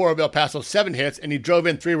collected 4 of El Paso's 7 hits, and he drove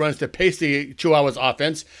in 3 runs to pace the Chihuahuas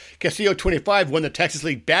offense. Castillo, 25, won the Texas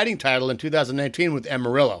League batting title in 2019 with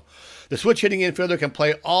Amarillo. The switch-hitting infielder can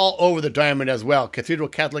play all over the diamond as well. Cathedral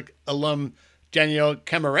Catholic alum Daniel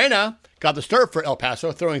Camarena got the start for El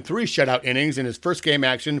Paso, throwing 3 shutout innings in his first game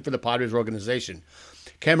action for the Padres organization.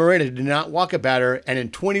 Camarena did not walk a batter, and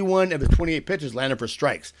in 21 of his 28 pitches landed for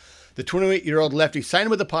strikes. The 28-year-old lefty signed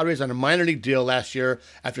with the Padres on a minor league deal last year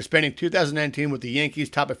after spending 2019 with the Yankees'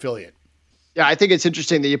 top affiliate. Yeah, I think it's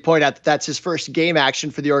interesting that you point out that that's his first game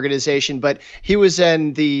action for the organization, but he was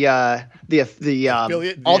in the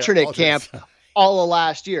alternate camp all of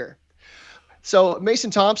last year. So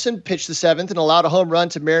Mason Thompson pitched the 7th and allowed a home run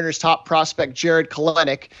to Mariners top prospect Jared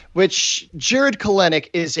Kelenic, which Jared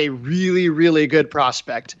Kelenic is a really, really good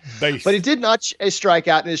prospect. Base. But he did notch a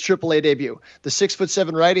strikeout in his AAA debut. The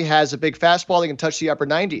 6'7" righty has a big fastball that can touch the upper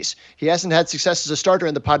 90s. He hasn't had success as a starter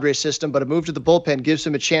in the Padres system, but a move to the bullpen gives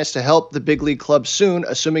him a chance to help the big league club soon,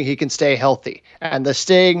 assuming he can stay healthy. And the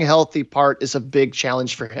staying healthy part is a big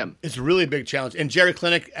challenge for him. It's a really big challenge. And Jared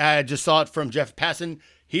Kelenic, I just saw it from Jeff Passan.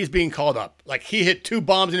 He's being called up. Like, he hit 2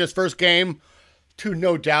 bombs in his first game, 2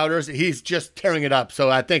 no-doubters. He's just tearing it up. So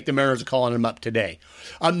I think the Mariners are calling him up today.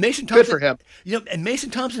 Mason Thompson. Good for him. And Mason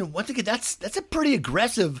Thompson, once again, that's a pretty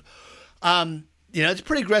aggressive, it's a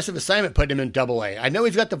pretty aggressive assignment putting him in Double A. I know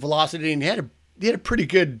he's got the velocity, and he had a pretty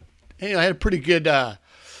good, pretty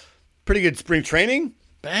good spring training.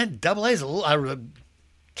 But Double A is a little,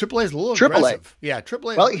 Triple A is a little aggressive. Yeah,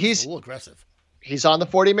 Triple A is a little aggressive. He's on the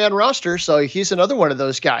 40-man roster, so he's another one of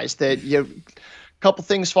those guys that a couple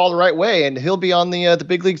things fall the right way, and he'll be on the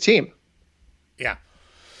big league team. Yeah.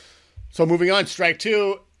 So moving on, strike 2.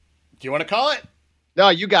 Do you want to call it? No,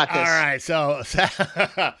 you got this. All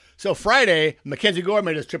right. So Friday, Mackenzie Gore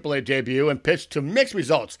made his AAA debut and pitched to mixed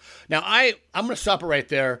results. Now I'm going to stop it right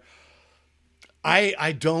there.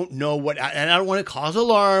 I don't know and I don't want to cause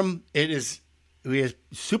alarm. He is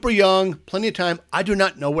super young, plenty of time. I do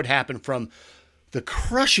not know what happened from the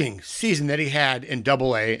crushing season that he had in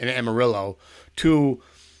Double A in Amarillo to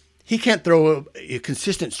he can't throw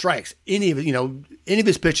consistent strikes, any of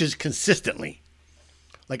his pitches consistently.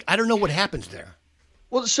 Like, I don't know what happens there.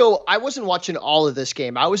 Well, so I wasn't watching all of this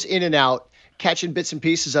game. I was in and out, catching bits and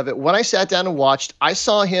pieces of it. When I sat down and watched, I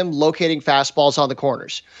saw him locating fastballs on the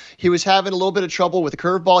corners. He was having a little bit of trouble with the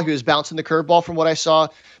curveball. He was bouncing the curveball from what I saw,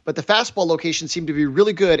 but the fastball location seemed to be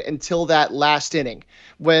really good until that last inning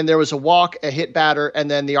when there was a walk, a hit batter,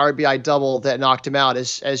 and then the RBI double that knocked him out,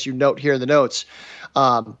 as you note here in the notes.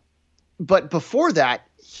 But before that,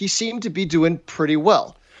 he seemed to be doing pretty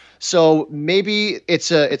well. So maybe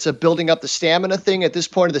it's a building up the stamina thing at this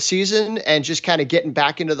point of the season and just kind of getting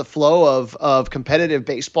back into the flow of competitive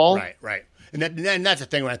baseball. Right. And that's the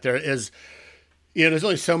thing right there is, there's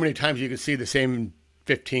only so many times you can see the same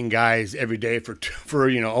 15 guys every day for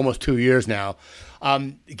almost 2 years now.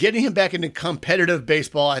 Getting him back into competitive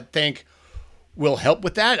baseball, I think, will help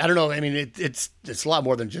with that. I don't know. I mean, it's a lot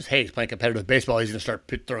more than just, hey, he's playing competitive baseball. He's going to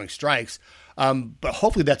start throwing strikes. But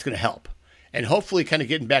hopefully that's going to help. And hopefully kind of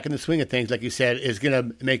getting back in the swing of things, like you said, is going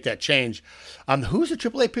to make that change. Who's the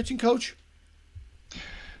AAA pitching coach?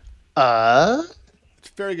 It's a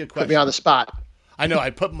very good question. Put me on the spot. I know. I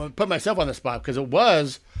put myself on the spot because it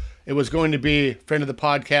was going to be friend of the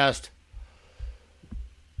podcast,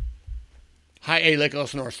 High A Lake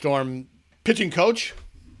Elsinore Storm pitching coach.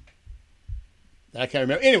 I can't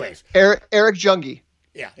remember. Anyways. Eric Junge.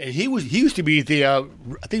 Yeah, and he used to be the I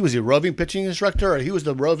think he was the roving pitching instructor, or he was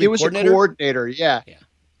the roving coordinator. He was a coordinator, yeah.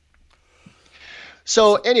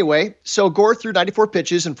 So anyway, Gore threw 94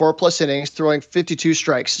 pitches in 4+ innings, throwing 52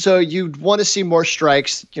 strikes. So you'd want to see more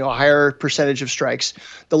strikes, a higher percentage of strikes.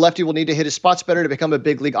 The lefty will need to hit his spots better to become a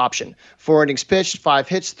big league option. 4 innings pitched, 5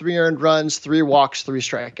 hits, 3 earned runs, 3 walks, 3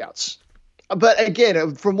 strikeouts. But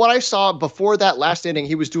again, from what I saw before that last inning,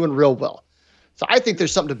 he was doing real well. So I think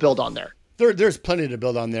there's something to build on there. There's plenty to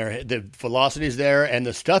build on there. The velocity's there and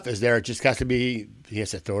the stuff is there. It just has to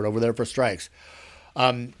throw it over there for strikes.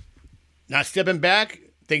 Not stepping back,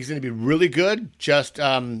 think he's going to be really good. Just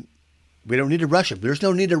we don't need to rush him. There's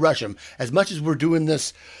no need to rush him. As much as we're doing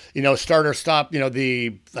this, starter stop,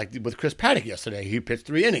 like with Chris Paddock yesterday, he pitched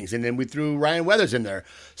 3 innings, and then we threw Ryan Weathers in there.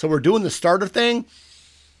 So we're doing the starter thing.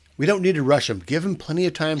 We don't need to rush him. Give him plenty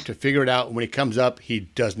of time to figure it out. When he comes up, he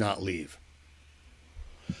does not leave.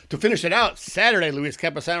 To finish it out, Saturday, Luis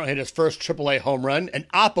Campusano hit his first AAA home run, an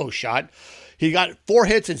oppo shot. He got 4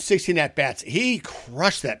 hits and 16 at-bats. He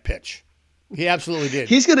crushed that pitch. He absolutely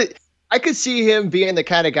did. I could see him being the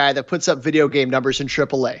kind of guy that puts up video game numbers in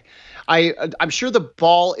AAA. I'm sure the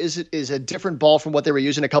ball is a different ball from what they were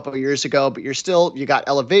using a couple of years ago, but you got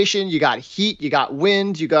elevation, you got heat, you got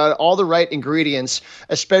wind, you got all the right ingredients,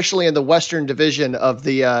 especially in the Western Division of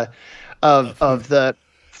the the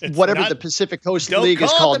Pacific Coast League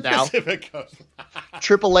is called now.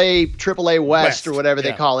 AAA West or whatever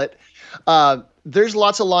they call it. There's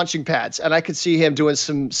lots of launching pads, and I could see him doing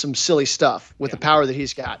some silly stuff with the power that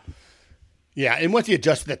he's got. Yeah, and once he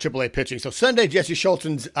adjusted that AAA pitching. So Sunday, Jesse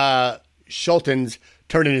Schulten's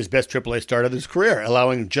turned in his best AAA start of his career,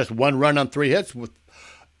 allowing just 1 run on 3 hits with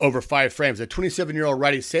over 5 frames. The 27-year-old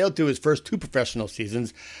righty sailed through his first 2 professional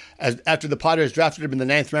seasons after the Padres drafted him in the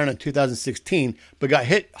 9th round in 2016, but got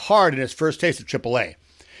hit hard in his first taste of AAA.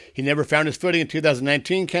 He never found his footing in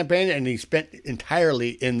 2019 campaign, and he spent entirely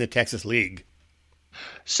in the Texas League.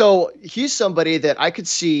 So he's somebody that I could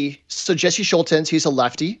see. So Jesse Schultens, he's a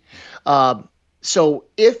lefty. So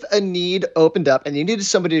if a need opened up and you needed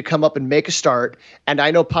somebody to come up and make a start, and I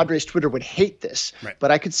know Padres Twitter would hate this, but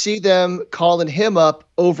I could see them calling him up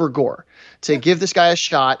over Gore to give this guy a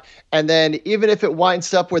shot. And then even if it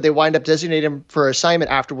winds up where they wind up designating him for assignment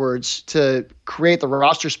afterwards to create the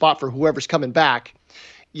roster spot for whoever's coming back,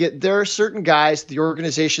 there are certain guys the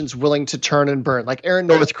organization's willing to turn and burn, like Aaron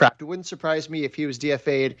Northcraft. It wouldn't surprise me if he was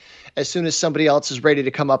DFA'd as soon as somebody else is ready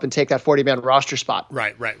to come up and take that 40-man roster spot.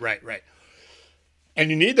 Right. And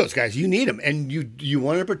you need those guys. You need them, and you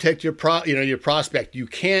want to protect your prospect. You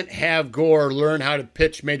can't have Gore learn how to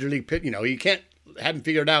pitch major league pitch. You can't have him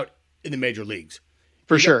figured out in the major leagues.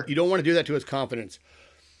 For sure, you don't want to do that to his confidence.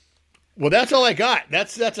 Well, that's all I got.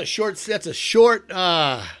 That's a short. That's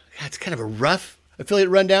kind of a rough affiliate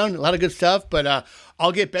rundown. A lot of good stuff, but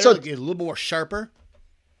I'll get better. I'll get a little more sharper.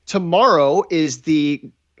 Tomorrow is the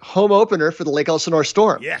home opener for the Lake Elsinore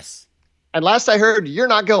Storm. Yes. And last I heard, you're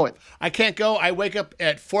not going. I can't go. I wake up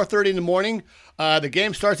at 4:30 in the morning. The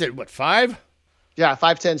game starts at 5? Yeah,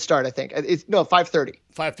 5:10 start, I think. 5:30.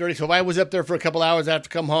 5:30. So if I was up there for a couple hours, I have to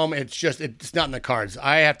come home. It's not in the cards.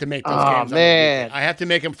 I have to make those games. Oh, man. I have to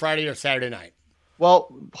make them Friday or Saturday night.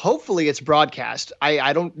 Well, hopefully it's broadcast. I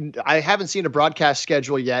haven't seen a broadcast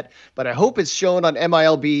schedule yet, but I hope it's shown on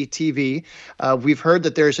MILB TV. We've heard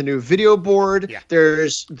that there's a new video board. Yeah.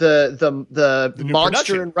 There's the monster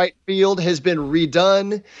production in right field has been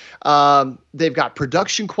redone. They've got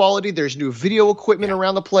production quality. There's new video equipment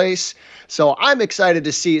around the place. So I'm excited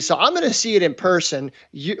to see. So I'm going to see it in person.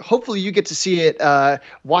 Hopefully you get to see it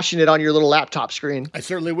watching it on your little laptop screen. I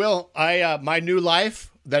certainly will. My new life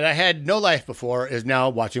that I had no life before is now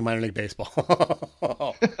watching minor league baseball.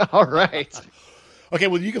 All right. Okay,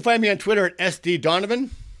 well, you can find me on Twitter at SD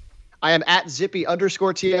Donovan. I am at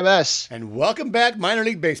Zippy_TMS. And welcome back, minor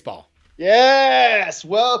league baseball. Yes,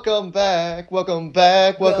 welcome back, welcome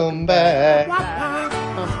back, welcome back.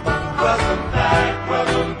 Welcome back.